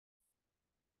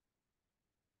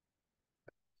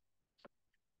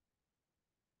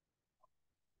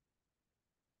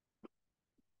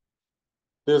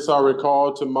This I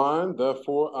recall to mind,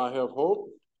 therefore I have hope.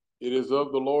 It is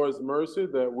of the Lord's mercy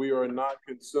that we are not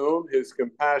consumed. His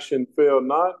compassion fail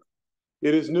not.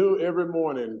 It is new every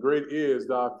morning. Great is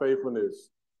thy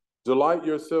faithfulness. Delight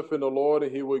yourself in the Lord,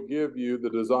 and he will give you the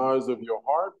desires of your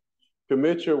heart.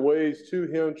 Commit your ways to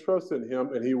him, trust in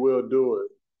him, and he will do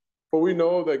it. For we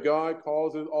know that God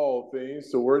causes all things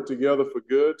to work together for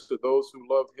good to those who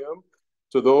love him,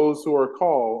 to those who are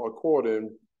called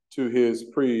according to his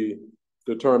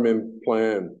predetermined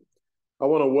plan. I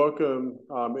want to welcome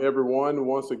everyone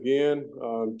once again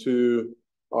to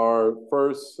our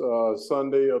first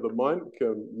Sunday of the month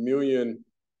communion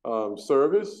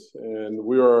service. And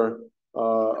we are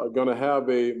going to have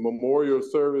a memorial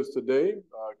service today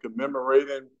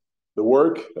commemorating the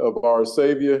work of our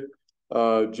Savior,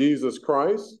 Jesus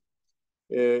Christ.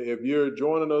 If you're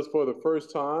joining us for the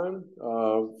first time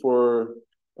for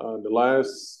the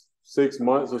last 6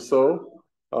 months or so,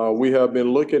 we have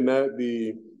been looking at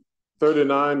the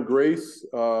 39 grace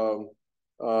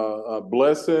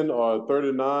blessing or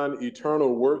 39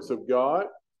 eternal works of God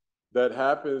that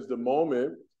happens the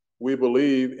moment we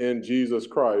believe in Jesus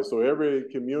Christ. So every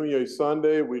Communion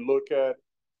Sunday, we look at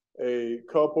a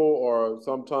couple or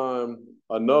sometime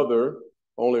another,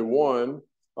 only one,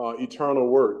 eternal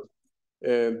work.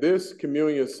 And this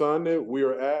Communion Sunday, we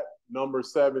are at number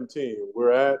 17.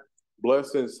 We're at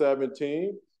blessing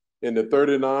 17 in the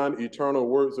 39 eternal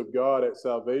works of God at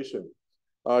salvation.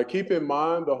 Keep in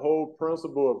mind the whole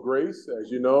principle of grace. As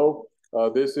you know,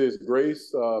 this is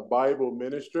Grace Bible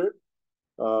Ministry.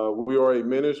 We are a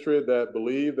ministry that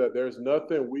believe that there's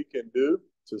nothing we can do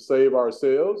to save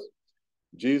ourselves.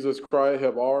 Jesus Christ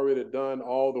have already done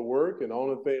all the work, and the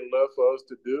only thing left for us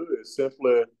to do is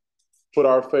simply put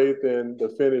our faith in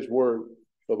the finished work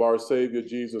of our Savior,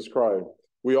 Jesus Christ.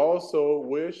 We also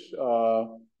wish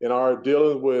in our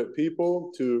dealings with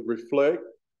people to reflect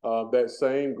that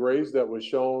same grace that was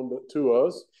shown to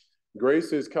us.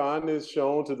 Grace is kindness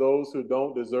shown to those who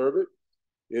don't deserve it.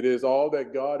 It is all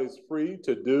that God is free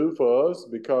to do for us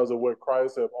because of what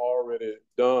Christ have already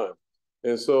done.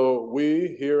 And so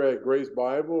we here at Grace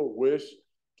Bible wish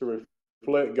to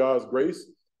reflect God's grace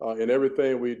in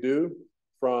everything we do,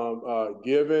 from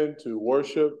giving to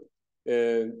worship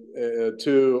and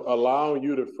to allowing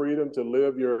you the freedom to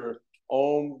live your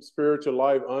own spiritual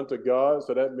life unto God.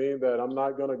 So that means that I'm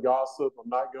not going to gossip. I'm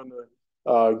not going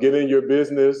to get in your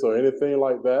business or anything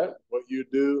like that. What you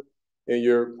do in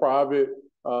your private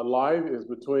life is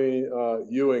between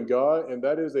you and God, and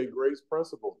that is a grace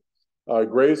principle.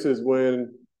 Grace is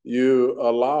when you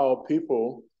allow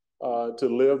people to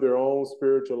live their own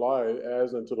spiritual life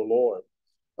as unto the Lord.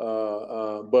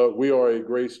 But we are a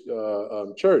grace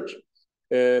church.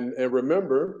 And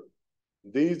remember,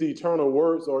 these eternal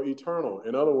words are eternal.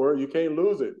 In other words, you can't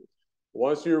lose it.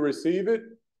 Once you receive it,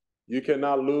 you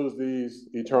cannot lose these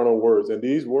eternal words. And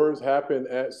these words happen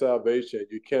at salvation.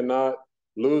 You cannot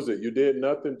lose it. You did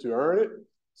nothing to earn it.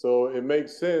 So it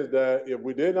makes sense that if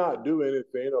we did not do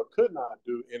anything or could not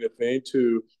do anything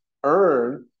to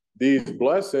earn these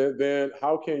blessings, then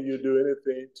how can you do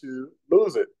anything to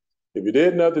lose it? If you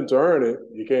did nothing to earn it,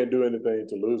 you can't do anything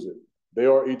to lose it. They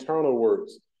are eternal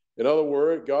words. In other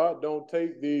words, God don't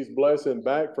take these blessings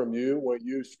back from you when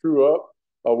you screw up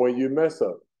or when you mess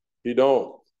up. He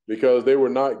don't, because they were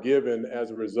not given as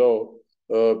a result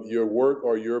of your work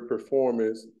or your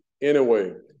performance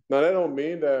anyway. Now, that don't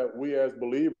mean that we as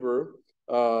believers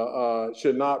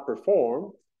should not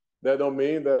perform. That don't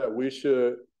mean that we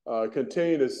should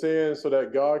continue to sin so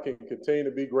that God can continue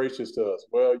to be gracious to us.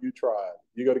 Well, you tried.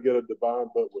 You got to get a divine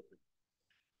butt with it.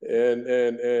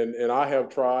 And I have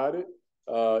tried it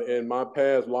in my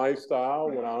past lifestyle.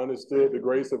 When I understood the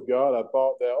grace of God, I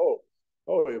thought that,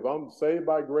 if I'm saved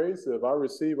by grace, if I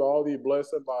receive all these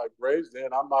blessings by grace,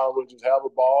 then I might as well just have a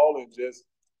ball and just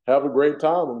have a great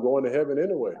time. I'm going to heaven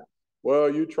anyway.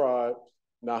 Well, you tried.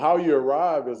 Now, how you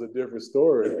arrive is a different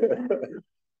story.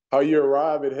 How you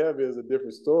arrive at heaven is a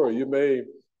different story. You may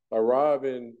arrive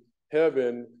in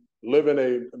heaven living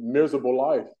a miserable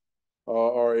life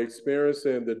or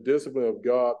experiencing the discipline of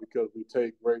God because we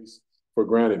take grace for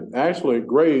granted. Actually,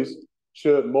 grace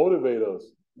should motivate us.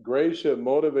 Grace should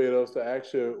motivate us to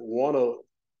actually want to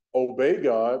obey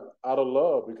God out of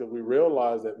love, because we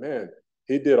realize that, man,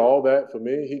 he did all that for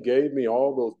me. He gave me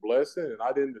all those blessings and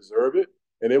I didn't deserve it.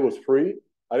 And it was free.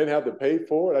 I didn't have to pay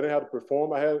for it. I didn't have to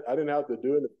perform. I didn't have to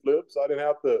do any flips. I didn't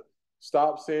have to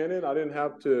stop sinning. I didn't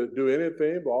have to do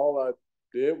anything, but all I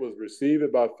did was receive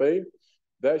it by faith.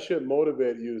 That should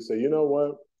motivate you to say, you know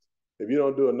what? If you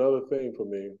don't do another thing for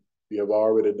me, you have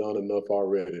already done enough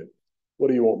already. What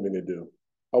do you want me to do?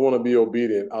 I want to be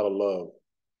obedient out of love.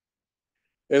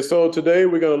 And so today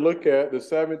we're going to look at the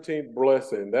 17th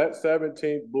blessing. That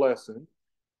 17th blessing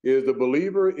is the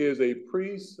believer is a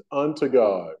priest unto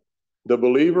God. The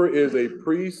believer is a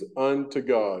priest unto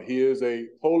God. He is a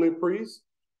holy priest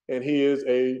and he is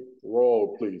a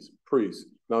royal priest.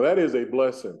 Now that is a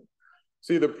blessing.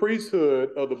 See, the priesthood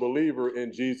of the believer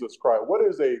in Jesus Christ. What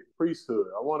is a priesthood?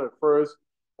 I want to first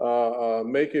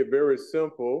make it very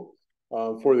simple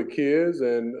for the kids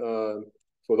and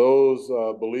for those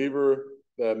believer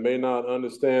that may not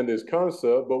understand this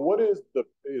concept. But what is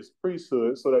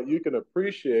priesthood, so that you can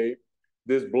appreciate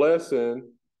this blessing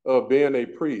of being a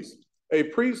priest? A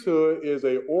priesthood is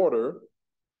an order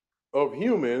of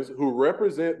humans who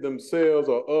represent themselves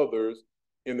or others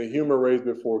in the human race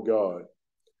before God.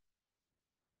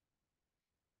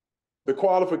 The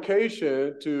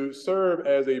qualification to serve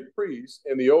as a priest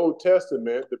in the Old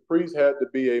Testament, the priest had to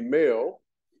be a male,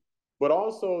 but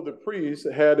also the priest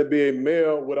had to be a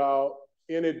male without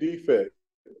any defect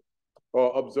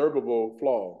or observable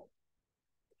flaw.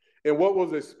 And what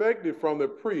was expected from the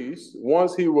priest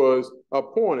once he was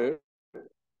appointed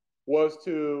was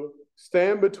to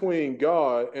stand between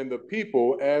God and the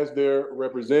people as their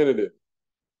representative.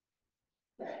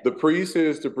 The priest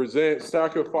is to present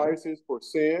sacrifices for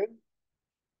sin.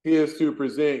 He is to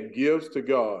present gifts to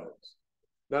God.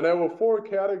 Now, there were 4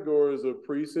 categories of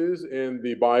priests in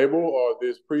the Bible, or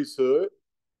this priesthood.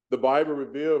 The Bible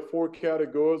revealed 4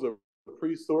 categories of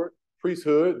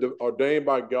priesthood ordained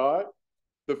by God.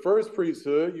 The first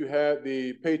priesthood, you had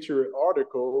the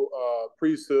patriarchal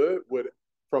priesthood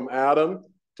from Adam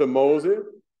to Moses.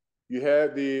 You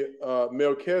had the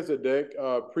Melchizedek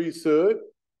priesthood.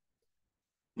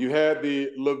 You had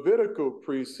the Levitical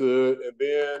priesthood, and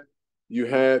then you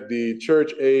had the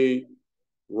church age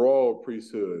royal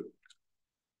priesthood.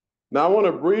 Now, I want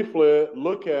to briefly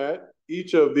look at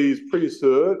each of these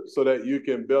priesthoods so that you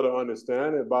can better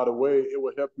understand. And by the way, it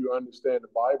will help you understand the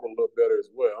Bible a little better as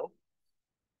well.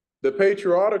 The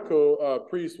patriarchal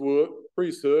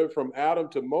priesthood from Adam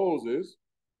to Moses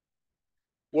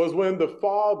was when the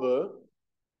father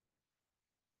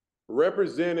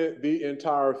represented the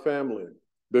entire family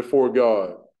before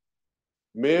God.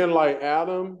 Men like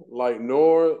Adam, like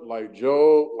Noah, like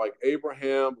Job, like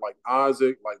Abraham, like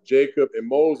Isaac, like Jacob, and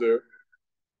Moses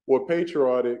were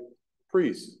patriotic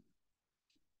priests.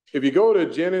 If you go to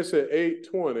Genesis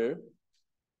 8:20,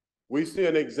 we see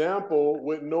an example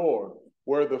with Noah,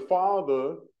 where the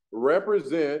father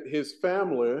represent his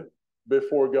family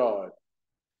before God.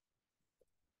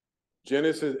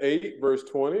 Genesis 8, verse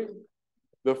 20,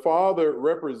 the father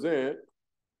represent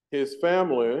his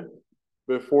family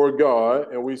before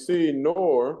God, and we see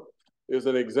Noah is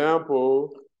an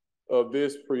example of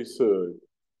this priesthood.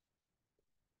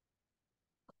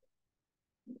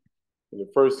 In the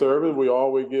first service, we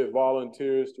always get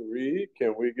volunteers to read.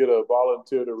 Can we get a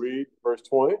volunteer to read verse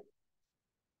 20?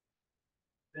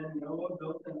 Then Noah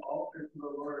built an altar to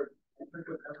the Lord and took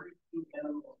of every clean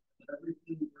animal and every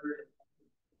clean bird.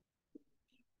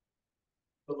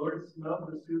 The Lord smelled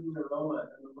the soothing aroma,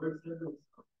 and the Lord said to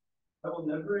himself, I will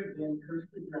never again curse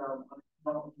the ground on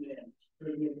account of man, for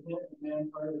the intent of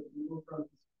man's heart is evil from his.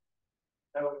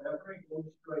 I will never again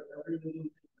destroy every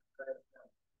living thing that I have done.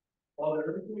 While the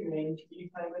earth remains, seed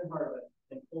time and harvest,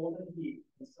 and cold and heat,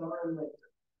 and summer and winter,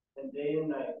 and day and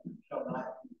night shall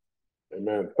not cease.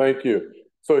 Amen. Thank you.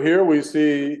 So here we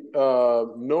see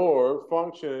Noah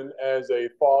function as a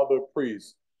father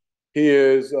priest. He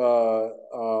is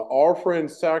offering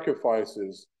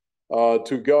sacrifices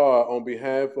to God on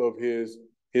behalf of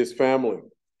his family.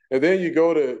 And then you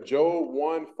go to Job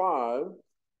 1:5.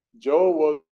 Job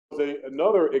was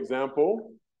another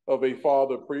example of a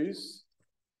father priest.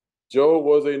 Job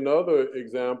was another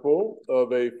example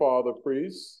of a father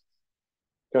priest.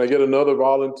 Can I get another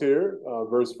volunteer?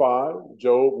 Verse 5,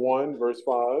 Job 1, verse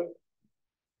 5.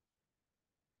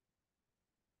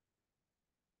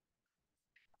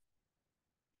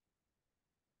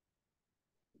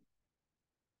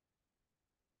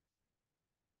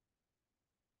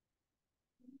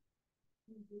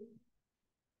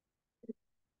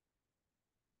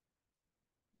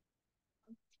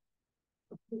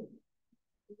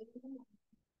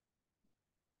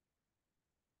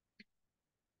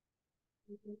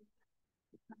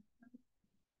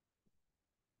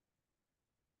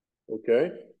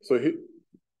 Okay, so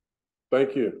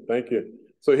thank you.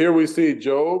 So here we see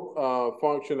Job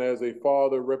function as a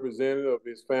father representative of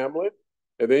his family.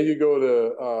 And then you go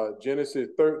to Genesis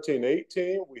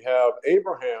 13:18. We have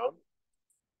Abraham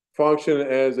function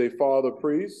as a father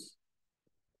priest.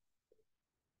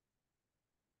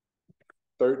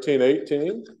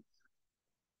 13:18.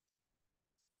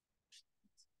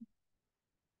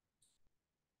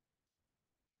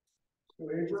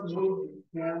 Abram moved his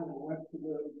camp and went to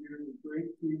live near the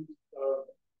great peaks of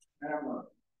Mamre.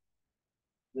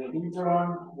 The Hebron,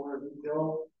 where he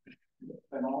built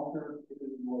an altar to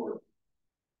the Lord.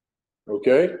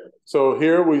 Okay, so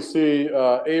here we see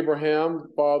Abraham,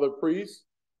 father priest,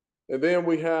 and then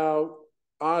we have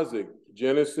Isaac,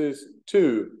 Genesis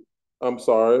 2. I'm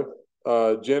sorry,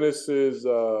 Genesis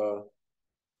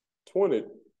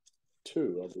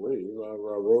 22, I believe. I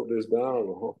wrote this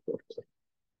down.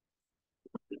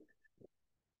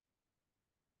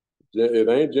 It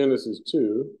ain't Genesis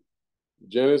 2.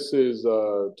 Genesis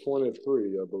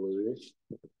 23, I believe.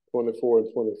 24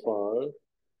 and 25.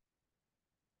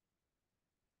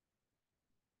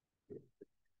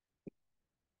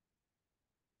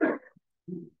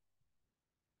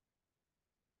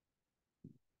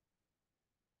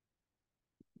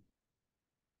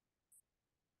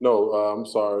 No, I'm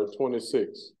sorry,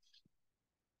 26.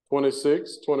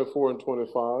 26, 24, and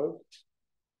 25.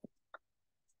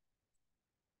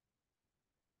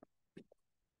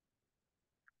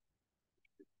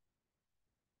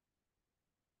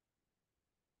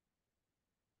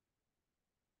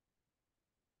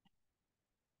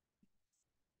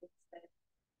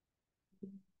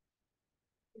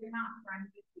 You're not trying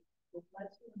to be people.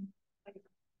 Let's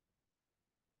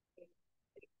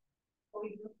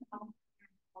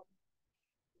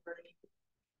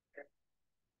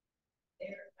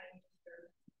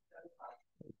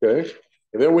Okay,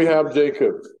 and then we have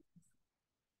Jacob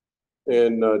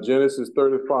in Genesis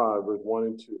 35, verse 1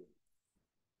 and 2.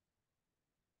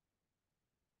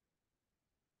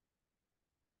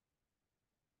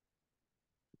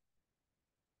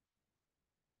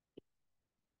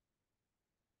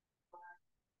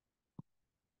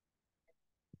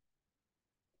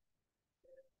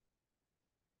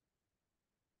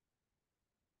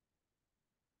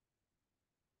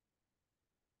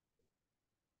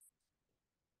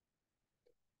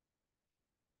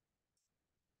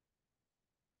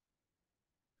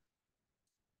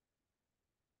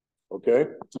 Okay,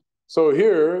 so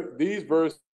here, these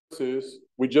verses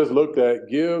we just looked at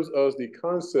gives us the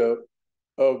concept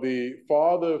of the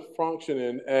father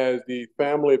functioning as the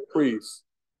family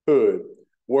priesthood,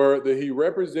 where he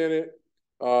represented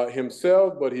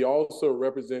himself, but he also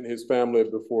represented his family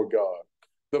before God.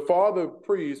 The father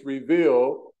priest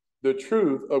revealed the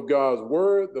truth of God's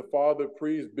word. The father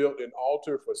priest built an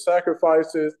altar for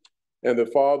sacrifices, and the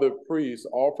father priest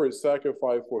offered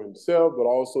sacrifice for himself, but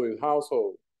also his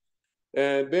household.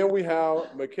 And then we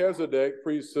have Melchizedek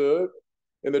priesthood.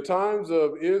 In the times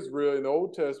of Israel in the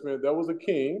Old Testament, there was a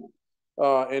king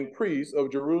and priest of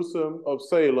Jerusalem, of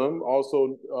Salem,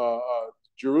 also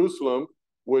Jerusalem,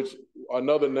 which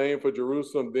another name for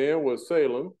Jerusalem then was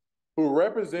Salem, who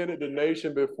represented the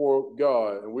nation before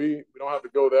God. And we don't have to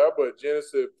go there, but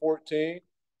Genesis 14,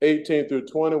 18 through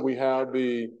 20, we have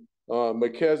the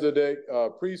Melchizedek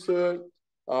priesthood.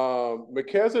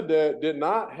 Melchizedek did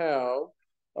not have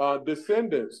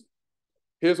descendants.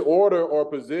 His order or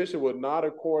position was not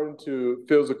according to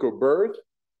physical birth.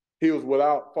 He was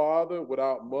without father,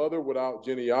 without mother, without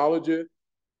genealogy.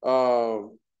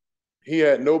 He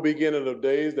had no beginning of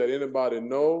days that anybody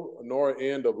know, nor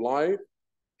end of life.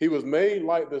 He was made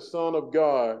like the Son of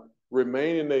God,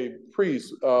 remaining a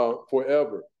priest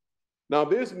forever. Now,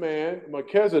 this man,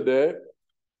 Melchizedek,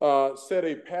 set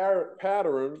a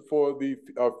pattern for the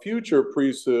future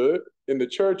priesthood in the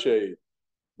church age,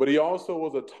 but he also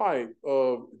was a type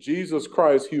of Jesus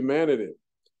Christ's humanity.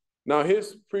 Now,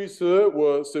 his priesthood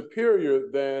was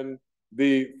superior than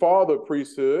the father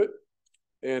priesthood,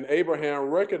 and Abraham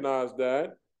recognized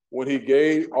that when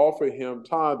he offered him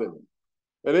tithing.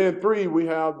 And then 3, we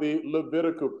have the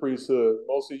Levitical priesthood.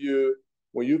 Most of you,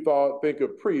 when you think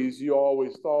of priests, you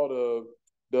always thought of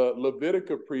the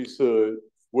Levitical priesthood,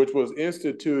 which was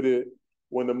instituted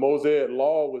when the Mosaic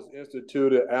law was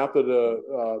instituted after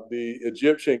the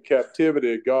Egyptian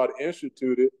captivity. God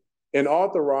instituted and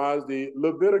authorized the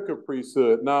Levitical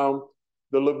priesthood. Now,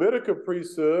 the Levitical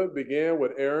priesthood began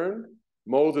with Aaron,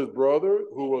 Moses' brother,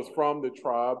 who was from the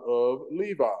tribe of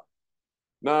Levi.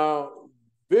 Now,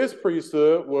 this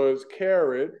priesthood was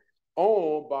carried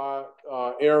on by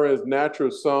Aaron's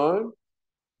natural son.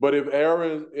 But if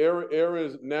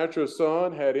Aaron's natural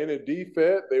son had any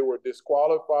defect, they were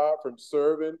disqualified from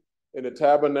serving in the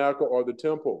tabernacle or the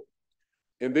temple.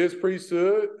 In this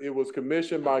priesthood, it was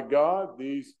commissioned by God.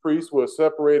 These priests were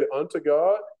separated unto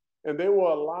God, and they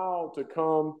were allowed to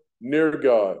come near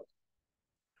God.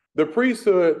 The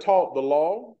priesthood taught the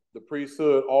law. The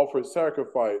priesthood offered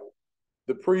sacrifice.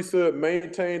 The priesthood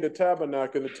maintained the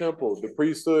tabernacle and the temple. The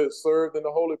priesthood served in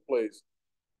the holy place.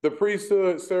 The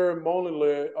priesthood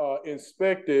ceremonially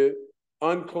inspected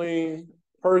unclean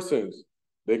persons.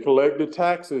 They collected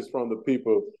taxes from the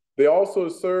people. They also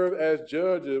served as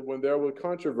judges when there were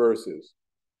controversies.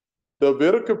 The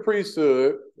Levitical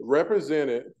priesthood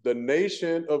represented the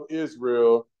nation of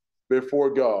Israel before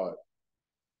God.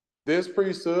 This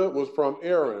priesthood was from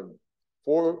Aaron,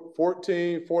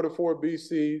 1444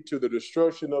 BC to the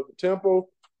destruction of the temple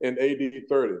in AD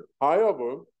 30.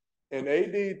 However, in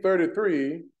AD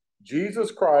 33,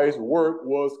 Jesus Christ's work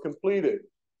was completed.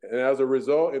 And as a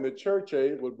result, and the church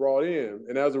age was brought in.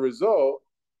 And as a result,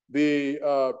 the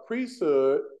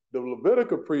priesthood, the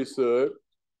Levitical priesthood,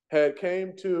 had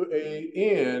came to an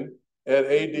end at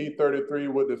AD 33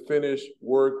 with the finished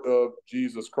work of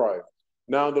Jesus Christ.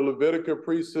 Now, the Levitical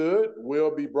priesthood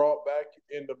will be brought back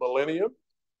in the millennium.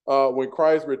 When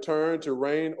Christ returned to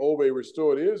reign over a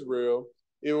restored Israel,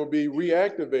 it will be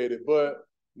reactivated, but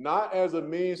not as a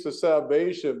means to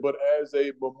salvation, but as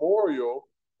a memorial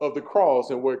of the cross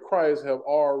and what Christ have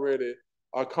already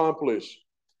accomplished.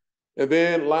 And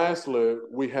then lastly,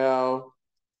 we have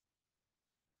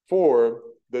for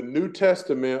the New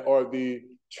Testament or the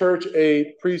church age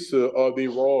priesthood or the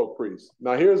royal priest.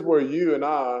 Now, here's where you and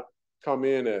I come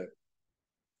in at.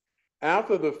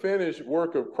 After the finished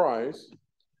work of Christ,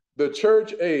 the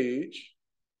church age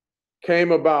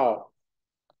came about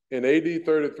in AD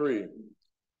 33.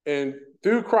 And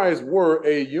through Christ's work,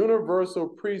 a universal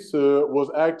priesthood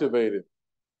was activated.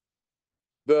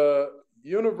 The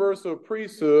universal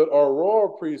priesthood or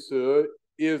royal priesthood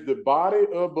is the body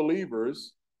of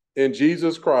believers in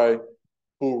Jesus Christ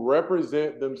who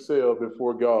represent themselves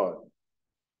before God.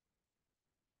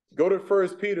 Go to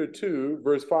 1 Peter 2,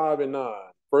 verse 5 and 9.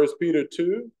 1 Peter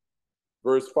 2,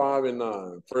 verse 5 and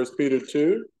 9. 1 Peter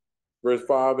 2, verse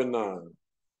 5 and 9.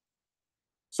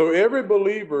 So every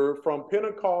believer from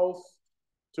Pentecost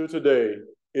to today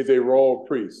is a royal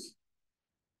priest.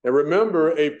 And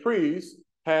remember, a priest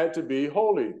had to be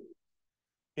holy.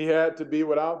 He had to be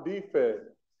without defect.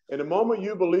 And the moment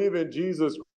you believe in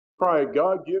Jesus Christ,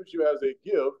 God gives you as a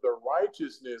gift the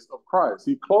righteousness of Christ.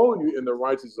 He clothed you in the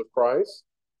righteousness of Christ.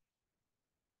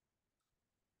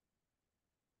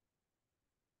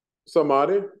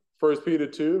 Somebody, 1 Peter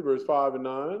 2, verse 5 and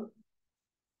 9.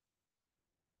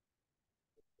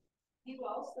 You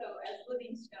also, as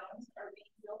living stones, are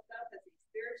being built up as a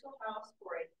spiritual house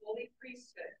for a holy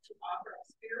priesthood to offer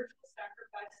spiritual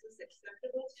sacrifices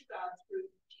acceptable to God through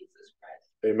Jesus Christ.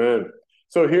 Amen.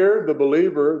 So here, the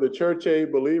believer, the church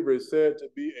age believer, is said to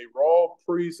be a royal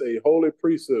priest, a holy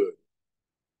priesthood.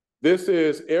 This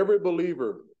is every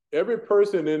believer, every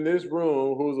person in this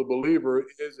room who's a believer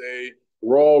is a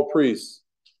royal priest.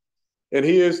 And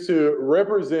he is to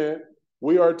represent,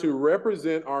 we are to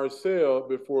represent ourselves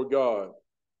before God.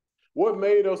 What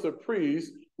made us a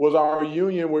priest was our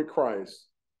union with Christ.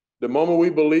 The moment we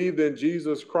believed in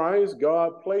Jesus Christ,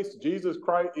 God placed, Jesus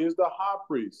Christ is the high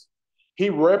priest.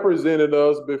 He represented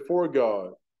us before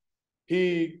God.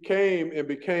 He came and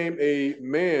became a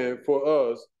man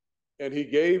for us, and he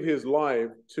gave his life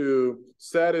to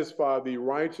satisfy the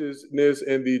righteousness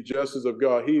and the justice of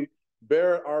God. He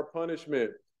bare our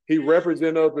punishment. He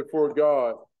represented us before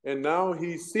God, and now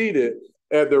he's seated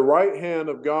at the right hand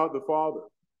of God the Father.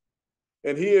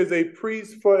 And he is a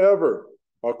priest forever,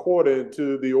 according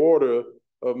to the order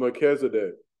of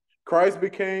Melchizedek. Christ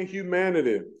became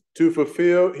humanity to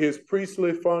fulfill his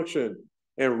priestly function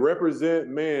and represent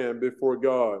man before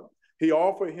God. He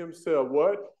offered himself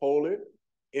what? Holy,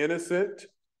 innocent,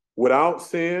 without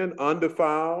sin,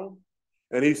 undefiled,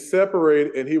 and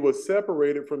he was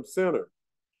separated from sinner.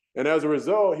 And as a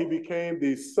result, he became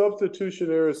the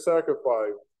substitutionary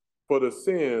sacrifice for the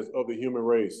sins of the human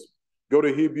race. Go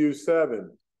to Hebrews 7,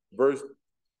 verse.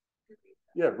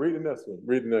 Yeah, read the next one.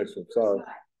 Read the next one. Sorry.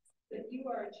 But you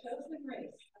are a chosen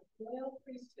race, a royal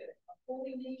priesthood, a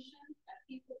holy nation, a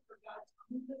people for God's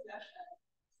own possession,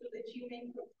 so that you may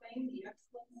proclaim the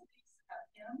excellencies of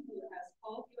him who has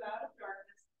called you out of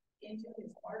darkness into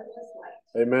his marvelous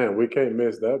light. Amen. We can't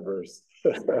miss that verse.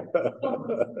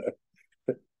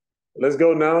 Let's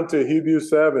go now to Hebrews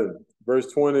 7, verse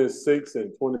 26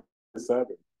 and 27.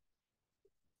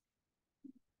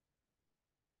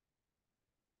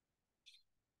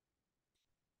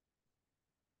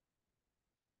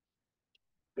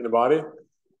 Anybody?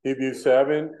 Hebrews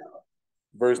 7,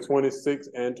 verse 26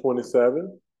 and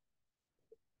 27.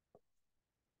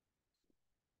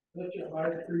 Such a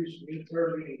high priest meets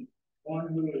our need, one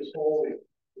who is holy,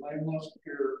 blameless,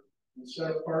 pure, and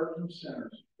set apart from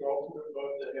sinners, exalted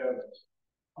above the heavens.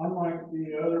 Unlike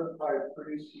the other high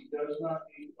priests, he does not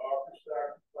need to offer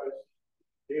sacrifice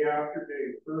day after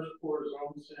day, first for his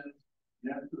own sins,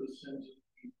 and then for the sins of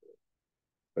the people.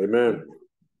 Amen.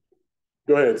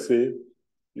 Go ahead, Steve.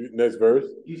 Next verse.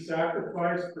 He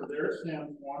sacrificed for their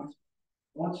sins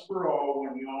once for all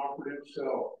when he offered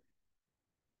himself.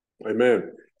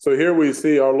 Amen. So here we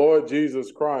see our Lord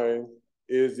Jesus Christ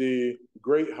is the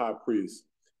great high priest.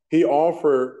 He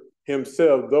offered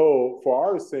himself, though, for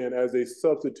our sin as a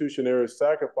substitutionary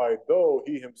sacrifice, though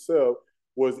he himself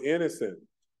was innocent.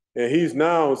 And he's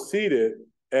now seated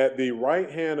at the right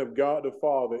hand of God the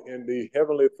Father in the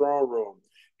heavenly throne room.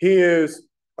 He is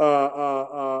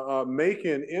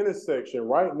making intercession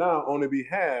right now on the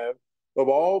behalf of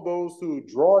all those who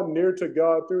draw near to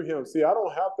God through him. See, I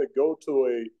don't have to go to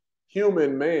a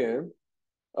human man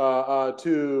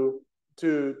to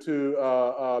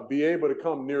be able to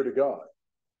come near to God.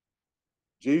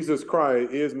 Jesus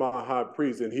Christ is my high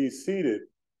priest, and he's seated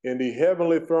in the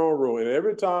heavenly throne room. And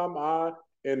every time I,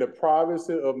 in the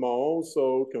privacy of my own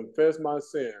soul, confess my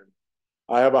sin,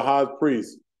 I have a high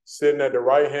priest sitting at the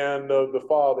right hand of the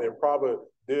Father, and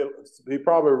he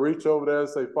probably reach over there and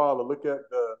say, Father, look at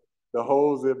the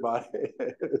holes in my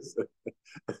hands.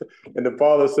 And the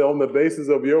Father said, on the basis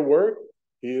of your work,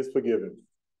 he is forgiven.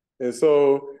 And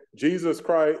so Jesus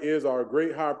Christ is our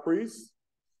great high priest,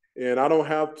 and I don't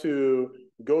have to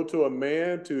go to a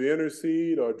man to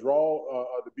intercede or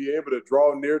to be able to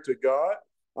draw near to God.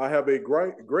 I have a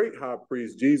great high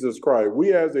priest, Jesus Christ.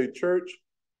 We as a church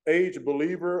age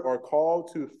believer are called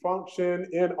to function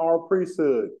in our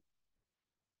priesthood.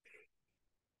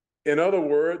 In other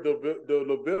words, the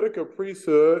Levitical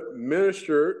priesthood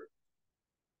ministrant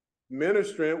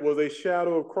was a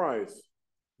shadow of Christ.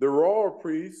 The royal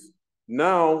priest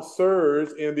now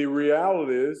serves in the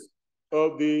realities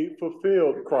of the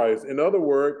fulfilled Christ. In other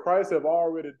words, Christ have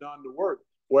already done the work.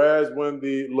 Whereas when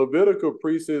the Levitical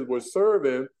priests were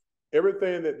serving,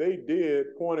 everything that they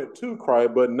did pointed to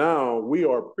Christ, but now we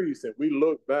are priests and we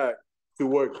look back to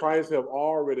what Christ have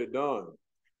already done.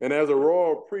 And as a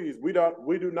royal priest, we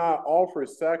do not offer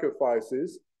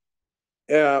sacrifices.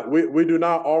 We do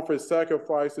not offer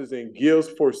sacrifices and gifts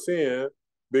for sin,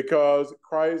 because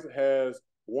Christ has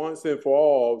once and for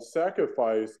all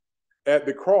sacrificed at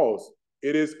the cross.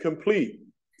 It is complete.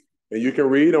 And you can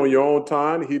read on your own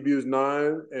time, Hebrews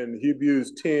 9 and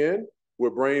Hebrews 10,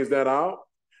 what brings that out.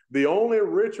 The only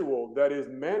ritual that is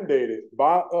mandated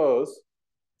by us,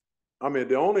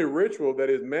 the only ritual that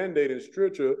is mandated in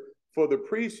Scripture for the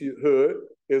priesthood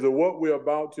is what we're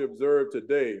about to observe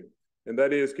today, and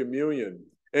that is communion.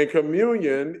 And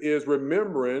communion is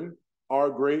remembering our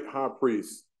great high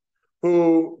priest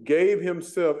who gave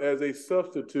himself as a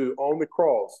substitute on the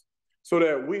cross so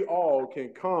that we all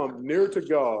can come near to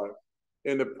God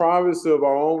in the privacy of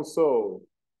our own soul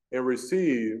and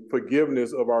receive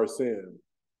forgiveness of our sin.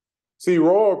 See,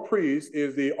 royal priest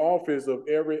is the office of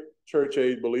every church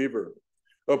age believer.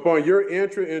 Upon your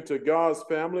entry into God's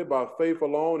family by faith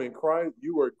alone in Christ,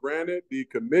 you are granted the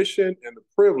commission and the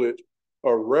privilege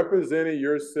of representing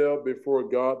yourself before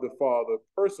God the Father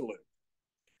personally.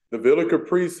 The Levitical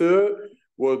priesthood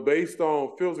was based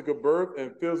on physical birth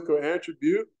and physical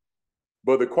attribute,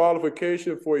 but the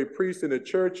qualification for a priest in the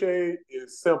church age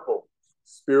is simple: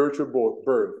 spiritual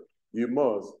birth. You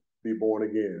must be born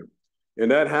again.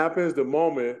 And that happens the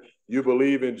moment you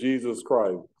believe in Jesus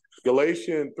Christ.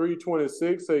 Galatians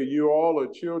 3:26 say you all are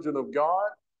children of God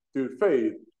through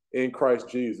faith in Christ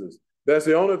Jesus. That's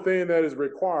the only thing that is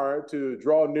required to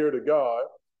draw near to God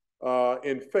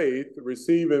in faith,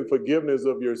 receiving forgiveness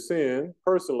of your sin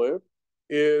personally,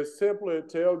 is simply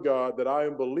tell God that I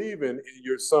am believing in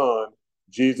your Son,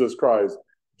 Jesus Christ.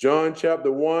 John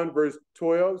chapter 1, verse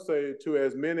 12 say, to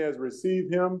as many as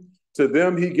receive him, to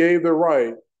them he gave the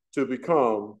right to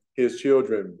become his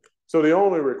children. So the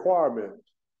only requirement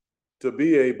to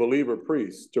be a believer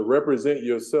priest, to represent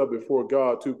yourself before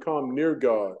God, to come near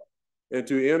God, and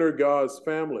to enter God's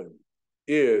family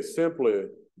is simply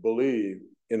believe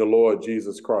in the Lord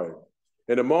Jesus Christ.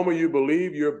 And the moment you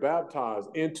believe, you're baptized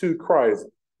into Christ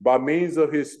by means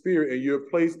of his Spirit, and you're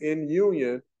placed in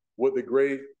union with the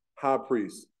great high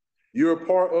priest. You're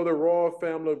part of the royal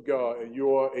family of God, and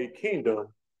you are a kingdom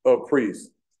of priests.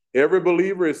 Every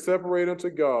believer is separated unto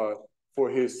God for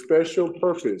his special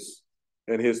purpose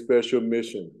and his special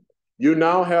mission. You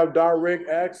now have direct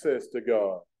access to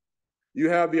God. You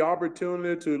have the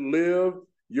opportunity to live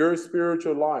your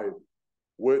spiritual life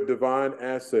with divine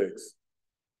assets.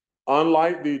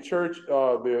 Unlike the church,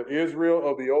 the Israel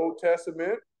of the Old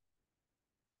Testament,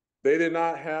 they did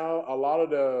not have a lot of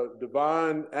the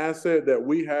divine asset that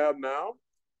we have now,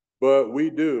 but we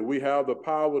do. We have the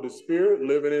power of the Spirit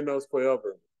living in us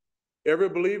forever. Every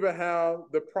believer have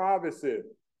the privacy.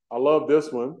 I love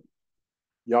this one.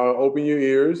 Y'all open your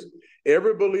ears.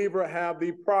 Every believer have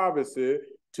the privacy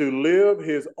to live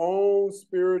his own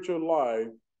spiritual life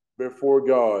before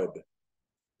God.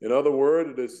 In other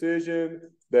words, the decision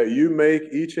that you make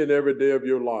each and every day of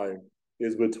your life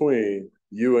is between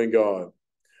you and God.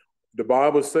 The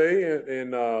Bible say,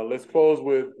 and let's close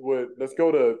let's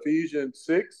go to Ephesians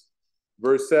 6,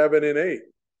 verse 7 and 8.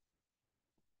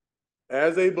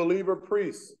 As a believer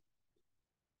priest,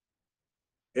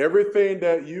 everything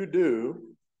that you do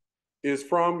is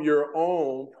from your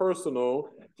own personal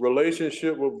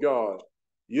relationship with God.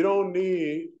 You don't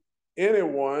need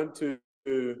anyone to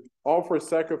offer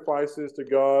sacrifices to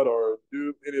God or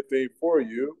do anything for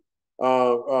you.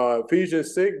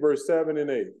 Ephesians 6, verse 7 and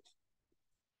 8.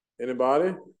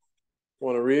 Anybody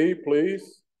want to read,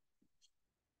 please?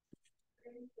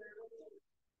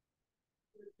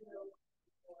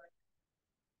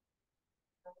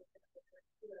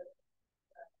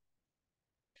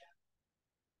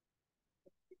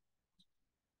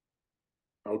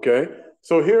 Okay,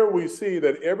 so here we see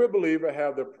that every believer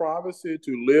have the privacy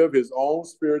to live his own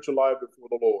spiritual life before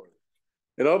the Lord.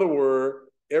 In other words,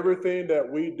 everything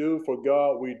that we do for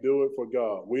God, we do it for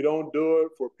God. We don't do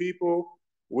it for people.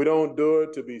 We don't do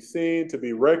it to be seen, to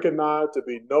be recognized, to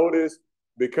be noticed,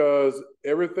 because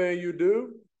everything you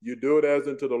do it as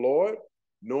unto the Lord,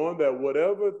 knowing that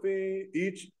whatever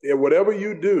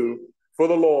you do for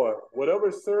the Lord,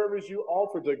 whatever service you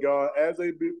offer to God as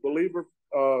a believer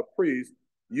priest,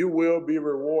 you will be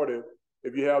rewarded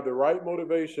if you have the right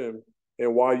motivation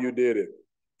and why you did it.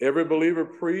 Every believer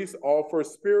priest offers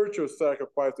spiritual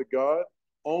sacrifice to God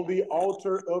on the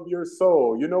altar of your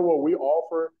soul. You know what we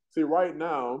offer? See, right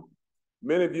now,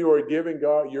 many of you are giving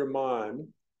God your mind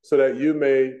so that you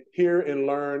may hear and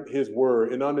learn his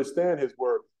word and understand his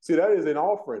word. See, that is an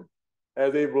offering.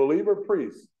 As a believer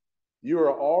priest, you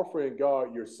are offering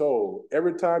God your soul.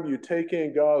 Every time you take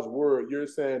in God's word, you're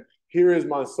saying, here is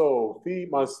my soul, feed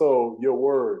my soul your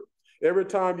word. Every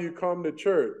time you come to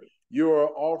church, you are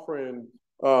offering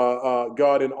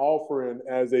God an offering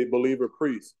as a believer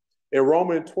priest. In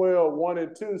Romans 12, 1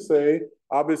 and 2 say,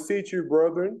 I beseech you,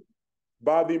 brethren,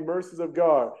 by the mercies of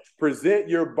God, present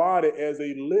your body as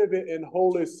a living and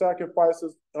holy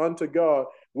sacrifices unto God,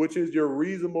 which is your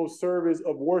reasonable service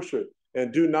of worship.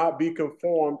 And do not be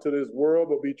conformed to this world,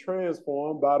 but be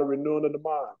transformed by the renewing of the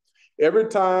mind. Every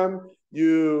time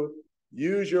you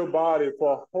use your body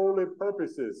for holy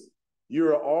purposes, you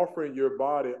are offering your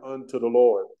body unto the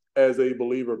Lord as a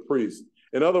believer priest.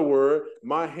 In other words,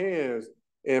 my hands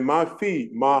and my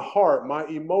feet, my heart, my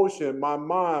emotion, my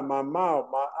mind, my mouth,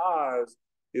 my eyes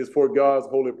is for God's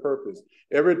holy purpose.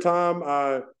 Every time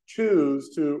I choose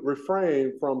to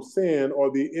refrain from sin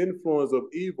or the influence of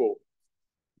evil,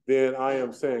 then I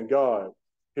am saying, God,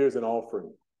 here's an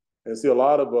offering. And see, a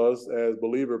lot of us as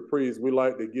believer priests, we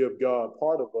like to give God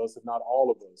part of us and not all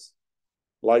of us.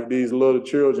 Like these little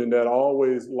children that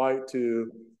always like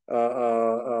to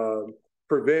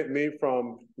prevent me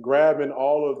from grabbing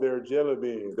all of their jelly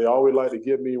beans. They always like to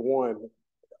give me one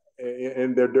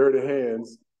in their dirty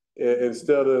hands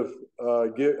instead of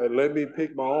let me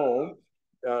pick my own.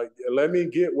 Let me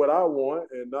get what I want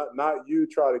and not you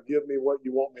try to give me what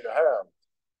you want me to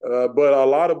have. But a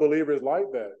lot of believers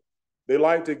like that. They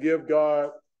like to give God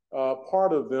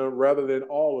part of them rather than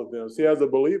all of them. See, as a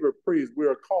believer priest, we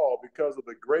are called because of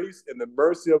the grace and the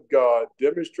mercy of God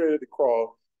demonstrated at the cross.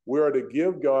 We are to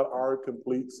give God our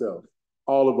complete self.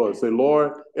 All of us say,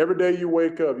 Lord, every day you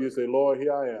wake up, you say, Lord,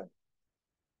 here I am.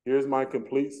 Here's my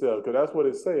complete self. Because that's what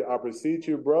it says. I beseech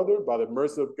you, brother, by the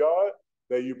mercy of God,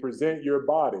 that you present your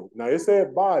body. Now, it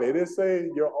said body. It didn't say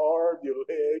your arm, your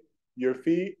leg, your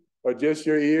feet, or just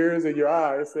your ears and your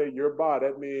eyes. It said your body.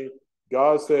 That means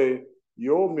God say,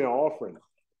 you owe me an offering.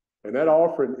 And that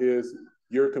offering is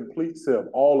your complete self,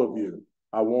 all of you.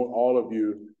 I want all of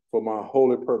you for my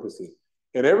holy purposes.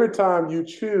 And every time you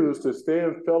choose to stay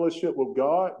in fellowship with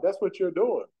God, that's what you're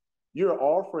doing. You're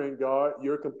offering God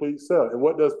your complete self. And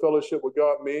what does fellowship with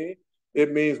God mean?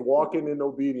 It means walking in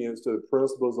obedience to the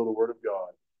principles of the Word of God.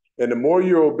 And the more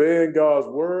you're obeying God's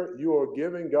word, you are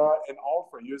giving God an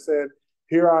offering. You're saying,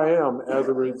 here I am as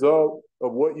a result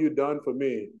of what you've done for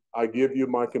me. I give you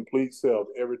my complete self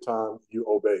every time you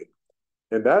obey.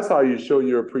 And that's how you show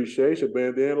your appreciation.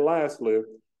 But then lastly,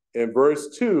 in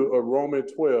verse 2 of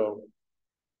Romans 12,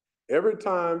 every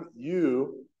time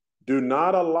you do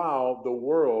not allow the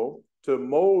world to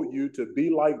mold you to be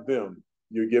like them,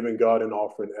 you're giving God an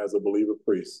offering as a believer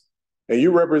priest. And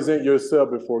you represent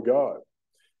yourself before God.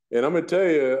 And I'm going to tell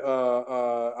you,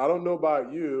 I don't know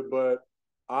about you, but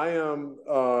I am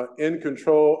in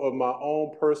control of my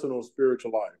own personal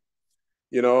spiritual life.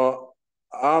 You know,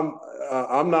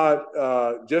 I'm not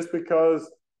just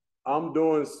because I'm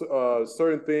doing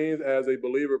certain things as a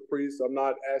believer priest. I'm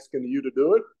not asking you to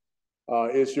do it.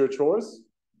 It's your choice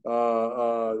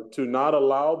to not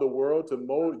allow the world to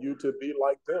mold you to be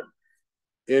like them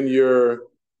in your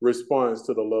response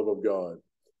to the love of God.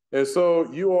 And so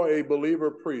you are a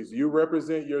believer priest. You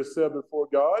represent yourself before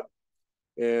God,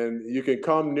 and you can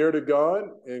come near to God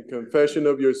in confession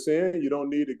of your sin. You don't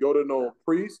need to go to no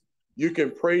priest. You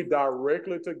can pray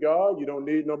directly to God. You don't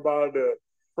need nobody to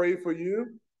pray for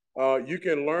you. You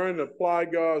can learn to apply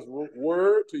God's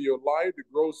word to your life to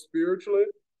grow spiritually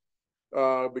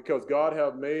because God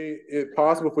have made it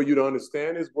possible for you to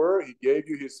understand his word. He gave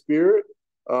you his spirit.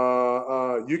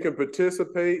 You can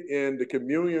participate in the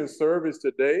communion service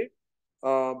today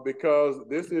because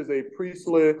this is a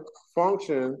priestly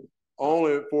function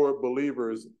only for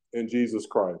believers in Jesus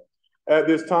Christ. At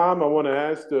this time, I want to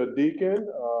ask the deacon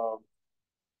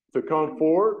to come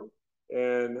forward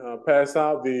and pass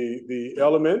out the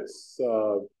elements,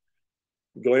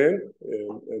 Glenn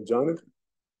and Johnny.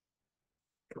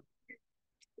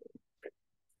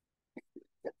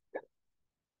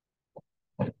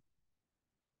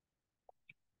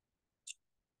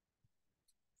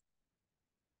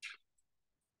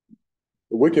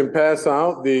 We can pass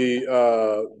out the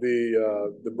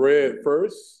bread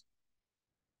first,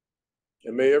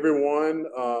 and may everyone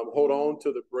hold on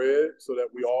to the bread so that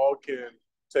we all can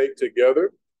take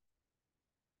together.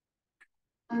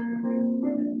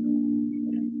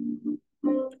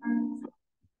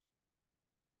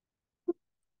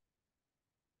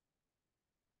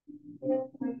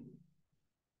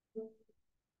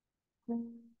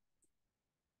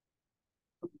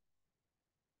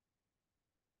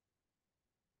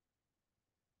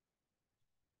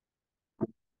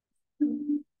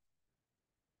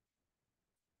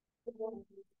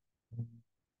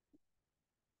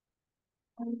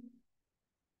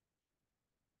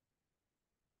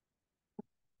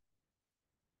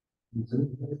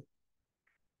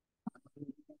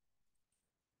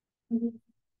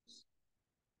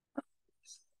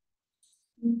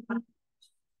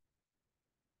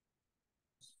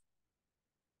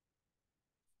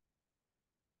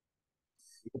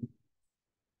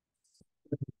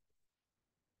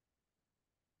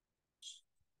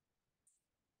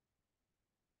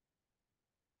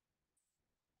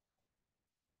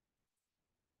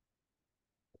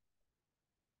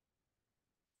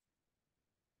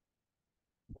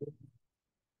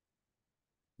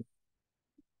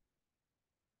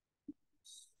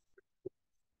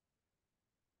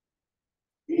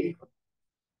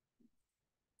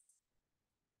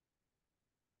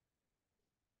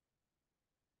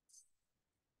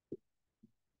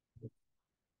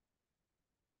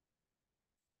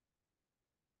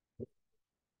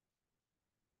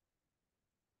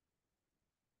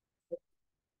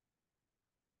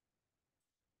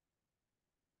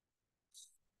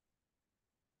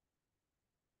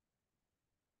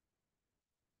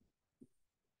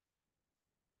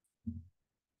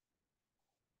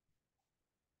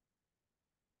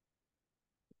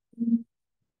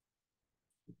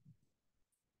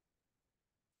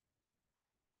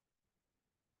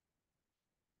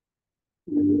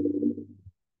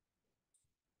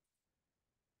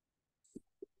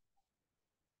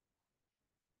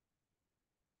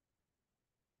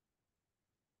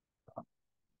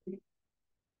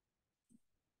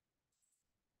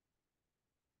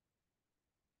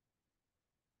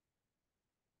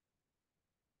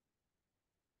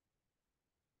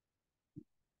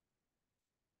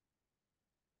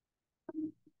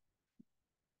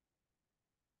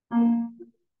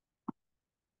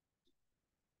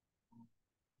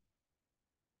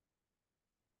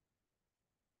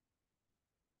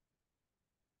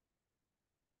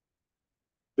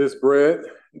 This bread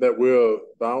that we're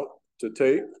about to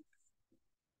take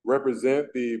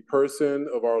represent the person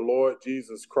of our Lord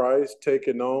Jesus Christ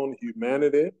taking on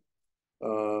humanity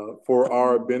for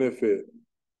our benefit.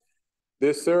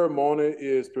 This ceremony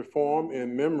is performed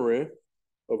in memory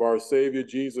of our Savior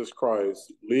Jesus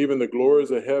Christ, leaving the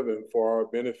glories of heaven for our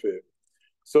benefit.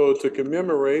 So to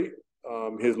commemorate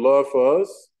his love for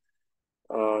us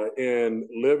and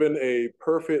living a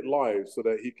perfect life so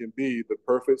that he can be the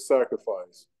perfect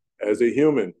sacrifice as a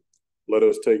human, let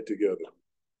us take together.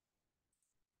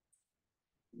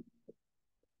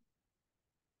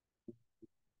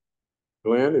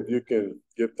 Glenn, if you can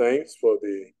give thanks for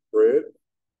the bread.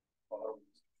 Father,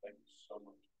 thank you so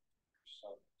much for your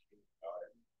son,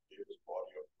 God, gave his body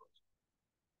up for us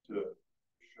to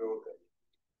show that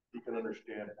he can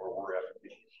understand where we're at.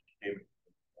 He came.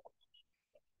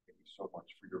 Thank you so much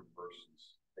for your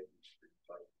mercies. Thank you for your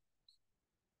time,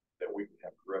 that we can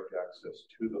have direct access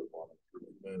to the Father through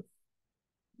Amen.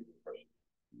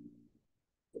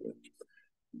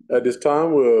 At this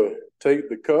time, we'll take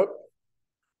the cup.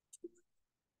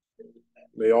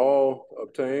 May all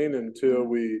obtain until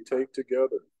we take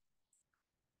together.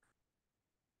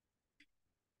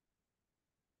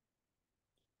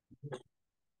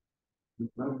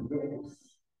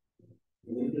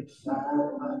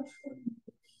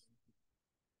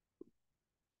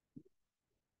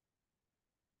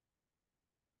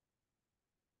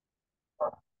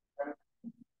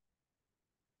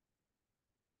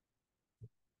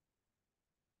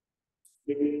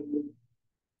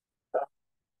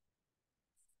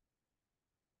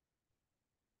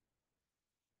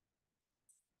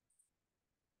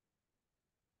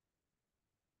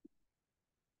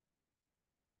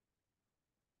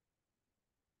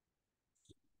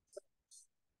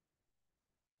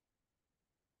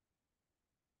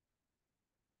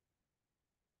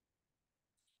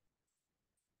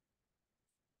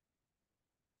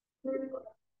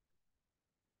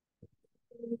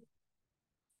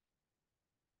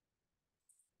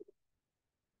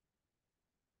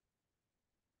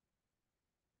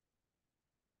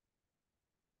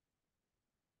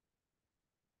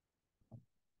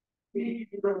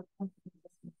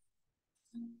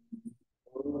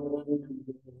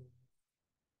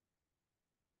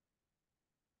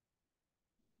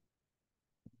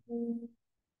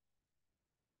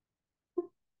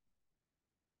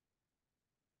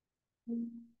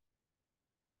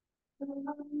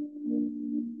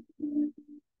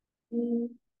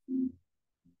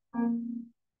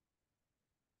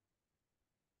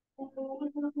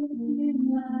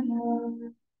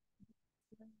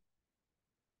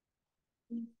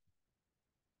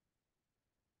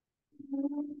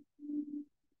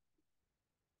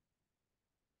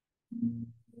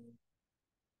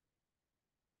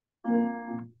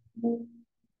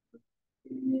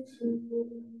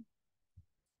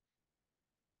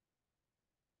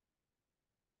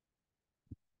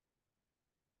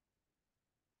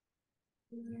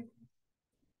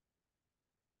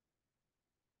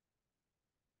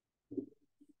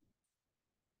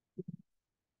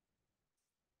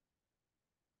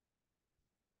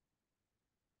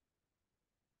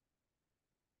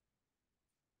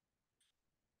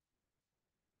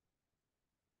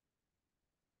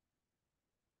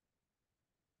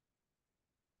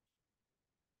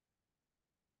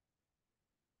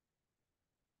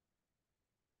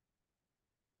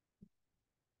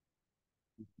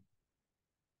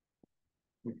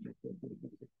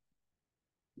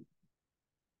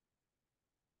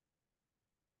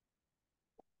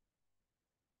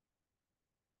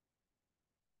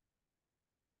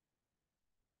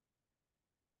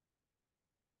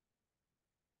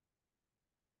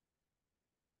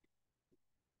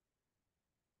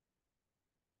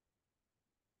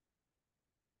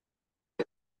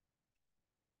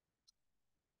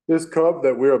 This cup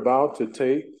that we're about to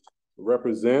take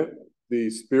represent the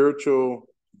spiritual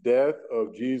death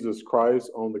of Jesus Christ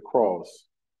on the cross.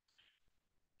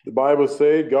 The Bible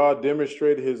says God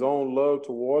demonstrated his own love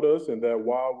toward us, and that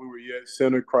while we were yet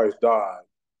sinners, Christ died.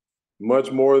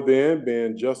 Much more then,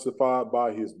 being justified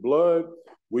by his blood,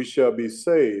 we shall be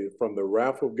saved from the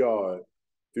wrath of God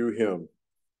through him.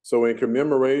 So in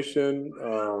commemoration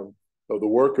of the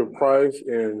work of Christ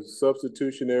and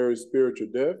substitutionary spiritual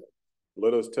death,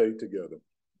 let us take together.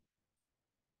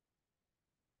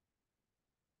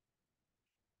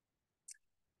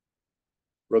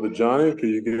 Brother Johnny, can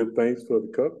you give thanks for the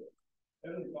cup?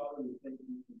 Heavenly Father, we thank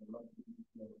you for the love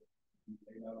that you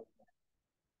laid out.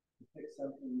 You pick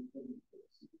something we couldn't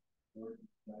fix. Lord,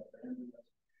 you abandoned us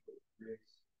with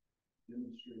grace,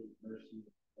 demonstrated mercy,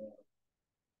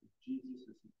 and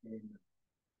Jesus as he came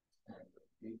and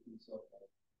gave himself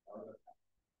on our behalf.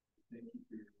 Thank you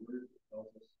for your word that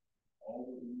tells us all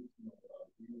that we need to know about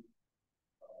you,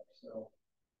 about ourselves,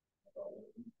 about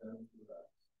what you've done for us.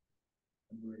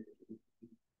 And we're able to be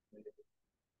today.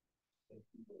 Thank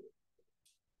you, Lord.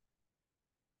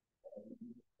 All that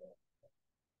you have done,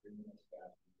 bringing us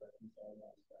back and reconciling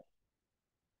us back.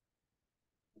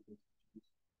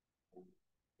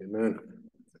 Amen.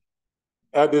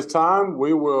 At this time,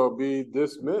 we will be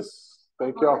dismissed.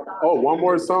 Thank y'all. Oh, one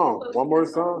more song. One more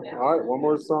song. All right, one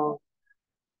more song.